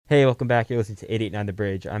Hey, welcome back. You're listening to 889 The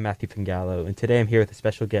Bridge. I'm Matthew Pingallo, and today I'm here with a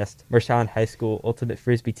special guest, Mercer Island High School Ultimate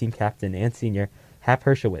Frisbee team captain and senior, Hap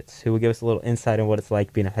Hershowitz, who will give us a little insight on what it's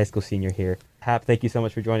like being a high school senior here. Hap, thank you so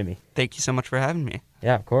much for joining me. Thank you so much for having me.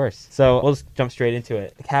 Yeah, of course. So we'll just jump straight into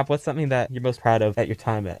it. Hap, what's something that you're most proud of at your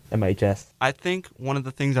time at MIHS? I think one of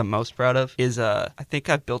the things I'm most proud of is I think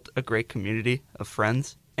I've built a great community of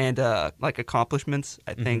friends and like accomplishments.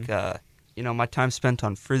 I think my time spent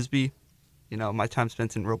on Frisbee, my time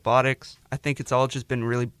spent in robotics. I think it's all just been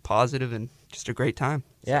really positive and just a great time.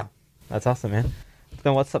 Yeah, that's awesome, man.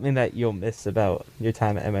 Then what's something that you'll miss about your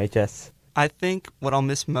time at MIHS? I think what I'll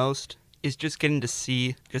miss most is just getting to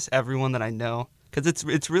see just everyone that I know, because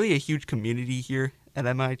it's really a huge community here at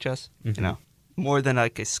MIHS, more than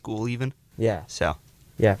like a school even. Yeah. So.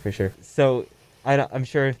 Yeah, for sure. So I'm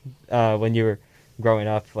sure when you were growing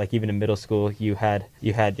up, like even in middle school, you had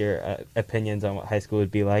your opinions on what high school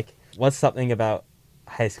would be like. What's something about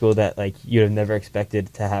high school that like you'd have never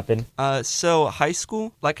expected to happen? So high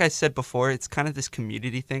school, like I said before, it's kind of this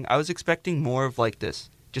community thing. I was expecting more of like this,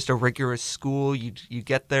 just a rigorous school. You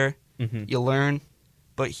get there, you learn,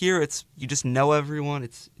 but here you just know everyone.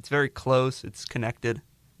 It's very close. It's connected.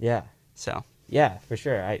 Yeah. So. Yeah, for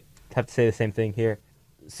sure. I have to say the same thing here.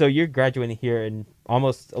 So you're graduating here in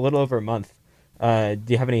almost a little over a month. Do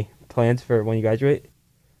you have any plans for when you graduate?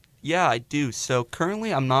 Yeah, I do. So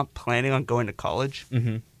currently I'm not planning on going to college,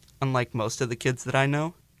 unlike most of the kids that I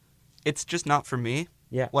know. It's just not for me.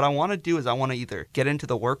 Yeah. What I want to do is I want to either get into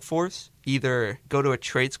the workforce, either go to a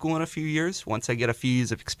trade school in a few years. Once I get a few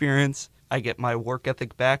years of experience, I get my work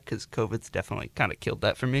ethic back because COVID's definitely kind of killed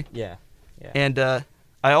that for me. Yeah. Yeah. And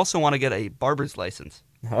I also want to get a barber's license.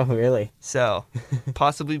 Oh, really? So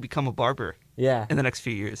possibly become a barber Yeah. in the next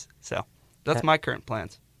few years. So that's my current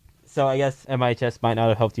plans. So I guess MIHS might not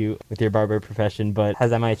have helped you with your barber profession, but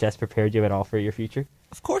has MIHS prepared you at all for your future?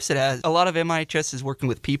 Of course it has. A lot of MIHS is working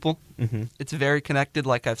with people. It's very connected,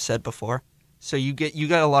 like I've said before. So you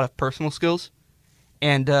got a lot of personal skills,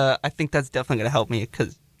 and I think that's definitely going to help me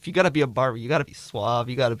because if you got to be a barber, you got to be suave.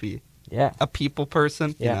 You got to be a people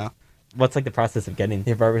person. Yeah. You know? What's like the process of getting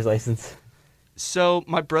your barber's license? So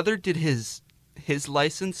my brother did his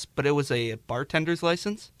license, but it was a bartender's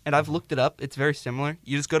license, and I've looked it up. It's very similar.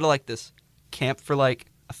 You just go to like this camp for like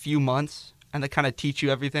a few months, and they kind of teach you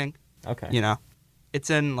everything. Okay. It's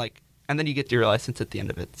in like, and then you get your license at the end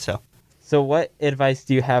of it. So what advice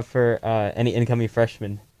do you have for any incoming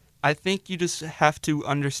freshmen? I think you just have to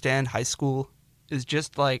understand high school is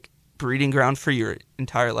just like breeding ground for your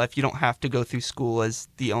entire life. You don't have to go through school as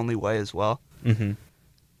the only way as well.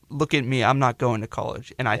 Look at me. I'm not going to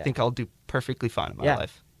college, and I think I'll do perfectly fine in my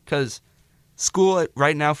life. Because school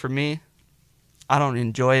right now for me, I don't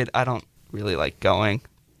enjoy it. I don't really like going.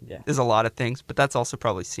 Yeah. There's a lot of things, but that's also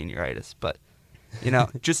probably senioritis. But,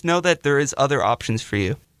 just know that there is other options for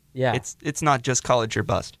you. Yeah. It's not just college or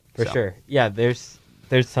bust. For sure. Yeah, there's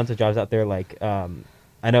tons of jobs out there. Like,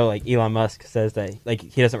 I know like Elon Musk says that like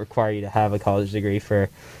he doesn't require you to have a college degree for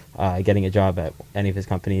getting a job at any of his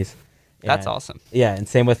companies. That's awesome. Yeah, and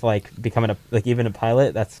same with like becoming even a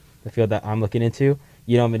pilot. That's the field that I'm looking into.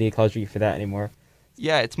 You don't need a college degree for that anymore.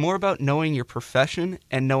 Yeah, it's more about knowing your profession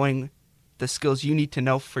and knowing the skills you need to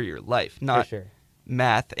know for your life, not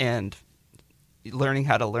math and learning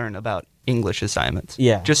how to learn about English assignments.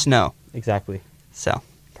 Yeah. Just know. Exactly. So.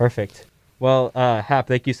 Perfect. Well, Hap,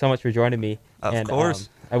 thank you so much for joining me. Of course.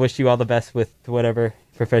 I wish you all the best with whatever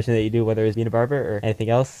profession that you do, whether it's being a barber or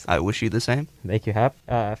anything else. I wish you the same. Thank you, Hap.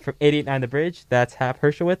 From 889 The Bridge, that's Hap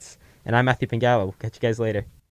Hershowitz, and I'm Matthew Pingallo. We'll catch you guys later.